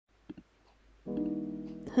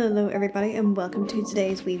Hello everybody and welcome to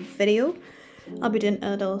today's wee video. I'll be doing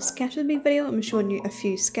a little sketch with me video. I'm showing you a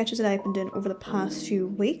few sketches that I've been doing over the past few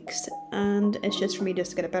weeks, and it's just for me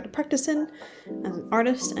just to get a better practice in as an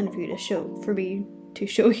artist and for me to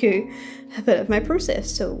show you a bit of my process.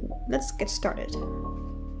 So let's get started.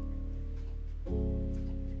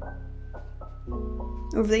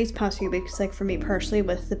 Over these past few weeks, like for me personally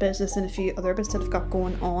with the business and a few other bits that I've got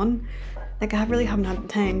going on, like I really haven't had the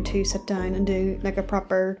time to sit down and do like a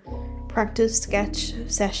proper practice sketch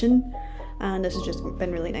session, and this has just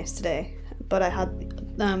been really nice today. But I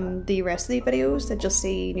had the rest of the videos that you'll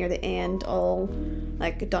see near the end all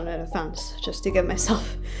like done in advance just to give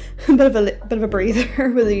myself a bit of a breather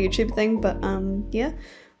with the YouTube thing. But yeah,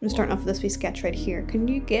 I'm starting off with this wee sketch right here. Can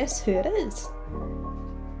you guess who it is?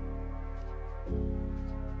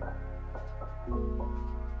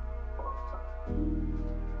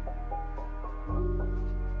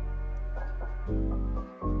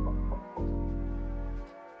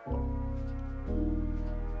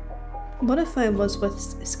 What I found was with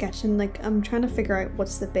sketching, like I'm trying to figure out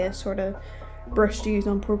what's the best sort of brush to use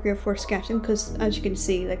on Procreate for sketching, because as you can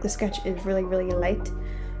see, like the sketch is really light,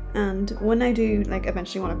 and when I do like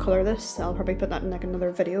eventually want to colour this, I'll probably put that in like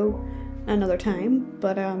another video another time.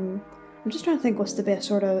 But I'm just trying to think what's the best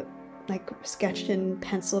sort of like sketching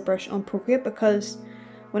pencil brush on Procreate, because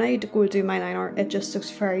when I go to do my line art it just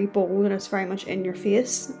looks very bold and it's very much in your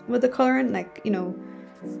face with the colouring, like, you know,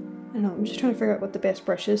 I don't know, I'm just trying to figure out what the best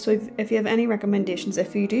brush is. So if you have any recommendations,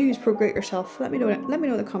 if you do use Procreate yourself, let me know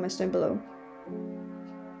in the comments down below.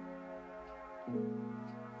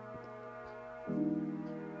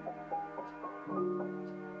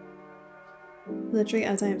 Literally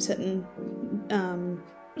as I am sitting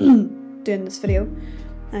doing this video,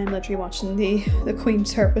 I'm literally watching the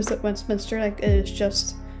Queen's service at Westminster. Like, it is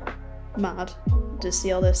just mad to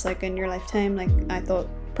see all this like in your lifetime. Like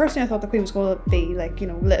personally I thought the Queen was going to be like, you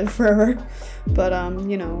know, live forever, but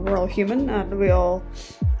you know, we're all human and we all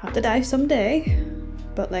have to die someday.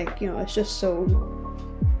 But like, you know, it's just so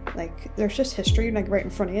like there's just history like right in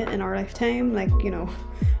front of you in our lifetime, like, you know,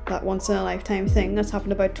 that once in a lifetime thing that's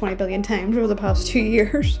happened about 20 billion times over the past 2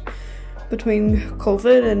 years between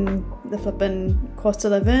COVID and the flipping cost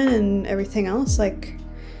of living and everything else. Like,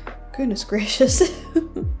 goodness gracious.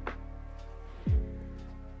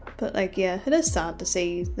 But like, yeah, it is sad to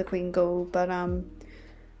see the Queen go, but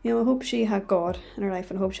you know, I hope she had God in her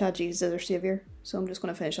life and I hope she had Jesus as her saviour. So I'm just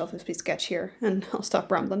going to finish off this piece of sketch here and I'll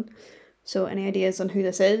stop rambling. So any ideas on who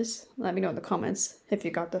this is, let me know in the comments if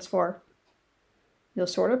you got this far. You'll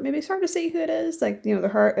sort of maybe start to see who it is. Like, you know, the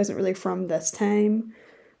heart isn't really from this time,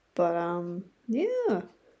 but yeah, I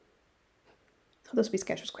thought this wee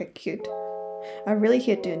sketch was quite cute. I really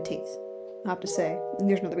hate doing teeth, I have to say. And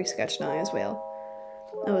here's another wee sketch now as well.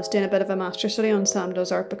 I was doing a bit of a master study on Sam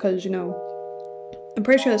Does Art because, you know, I'm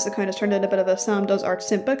pretty sure this account has turned into a bit of a Sam Does Art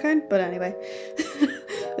simp account, but anyway.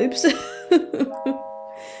 Oops.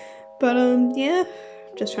 But yeah,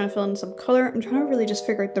 just trying to fill in some colour. I'm trying to really just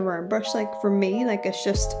figure out the round brush. Like for me, like it's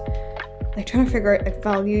just like trying to figure out like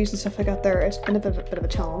values and stuff like that there. It's been a bit of a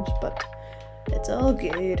challenge, but it's all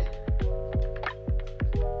good.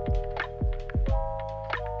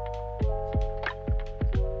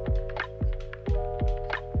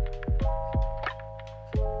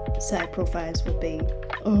 Side profiles would be,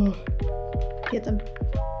 oh, hate them,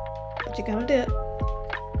 but you gotta do it.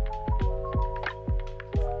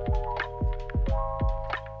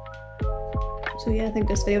 So yeah, I think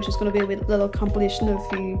this video is just going to be a little compilation of a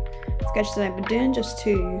few sketches that I've been doing just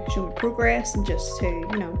to show my progress and just to,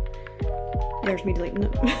 you know, there's me deleting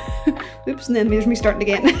it. Oops, and then there's me starting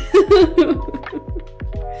again.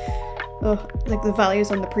 Oh, like the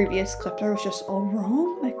values on the previous clip there was just all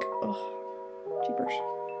wrong, like, oh, jeepers.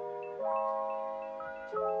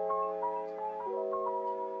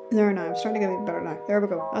 There now, I'm starting to get a bit better now. There we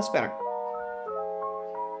go, that's better.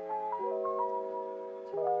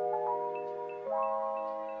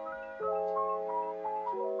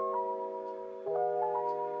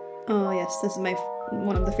 Oh yes, this is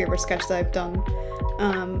one of the favourite sketches I've done.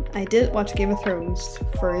 I did watch Game of Thrones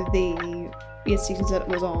for the 8 seasons that it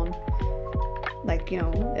was on. Like, you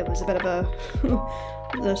know, it was a bit of a,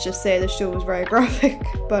 let's just say the show was very graphic,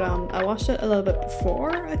 but I watched it a little bit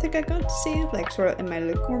before I think I got to see it, like sort of in my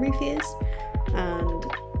lukewarm phase, and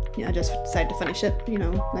yeah, I just decided to finish it, you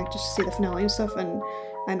know, like just see the finale and stuff, and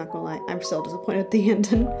I'm not gonna lie, I'm still disappointed at the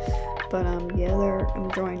ending. But yeah, I'm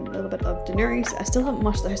enjoying a little bit of Daenerys. I still haven't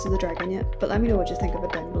watched The House of the Dragon yet, but let me know what you think of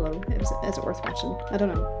it down below. Is it worth watching? I don't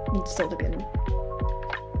know, I'm still debating.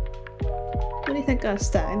 What do you think of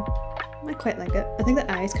style? I quite like it. I think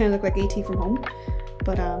the eyes kind of look like E.T. from Home,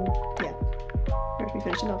 but yeah, there's me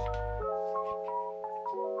me finish it off.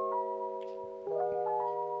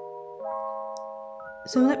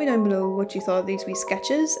 So let me down below what you thought of these wee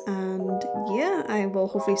sketches, and yeah, I will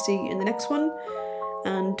hopefully see you in the next one.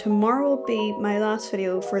 And tomorrow will be my last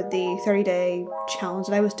video for the 30-day challenge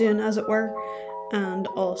that I was doing, as it were, and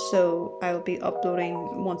also I will be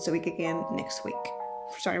uploading once a week again next week,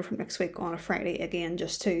 starting from next week on a Friday again,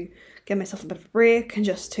 just to give myself a bit of a break and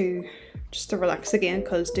just to relax again,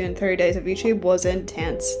 because doing 30 days of YouTube was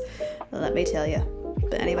intense, let me tell you.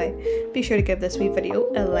 But anyway, be sure to give this wee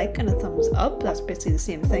video a like and a thumbs up. That's basically the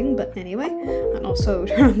same thing, but anyway. And also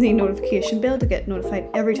turn on the notification bell to get notified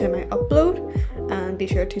every time I upload. And be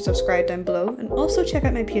sure to subscribe down below. And also check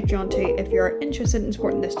out my Patreon too if you're interested in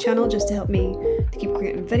supporting this channel, just to help me to keep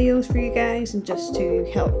creating videos for you guys and just to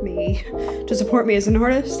help me, to support me as an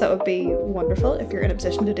artist. That would be wonderful if you're in a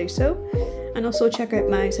position to do so. And also check out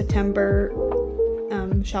my September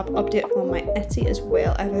shop update on my Etsy as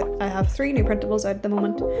well. I have 3 new printables out at the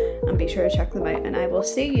moment, and be sure to check them out, and I will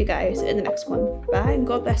see you guys in the next one. Bye and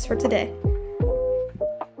God bless for today.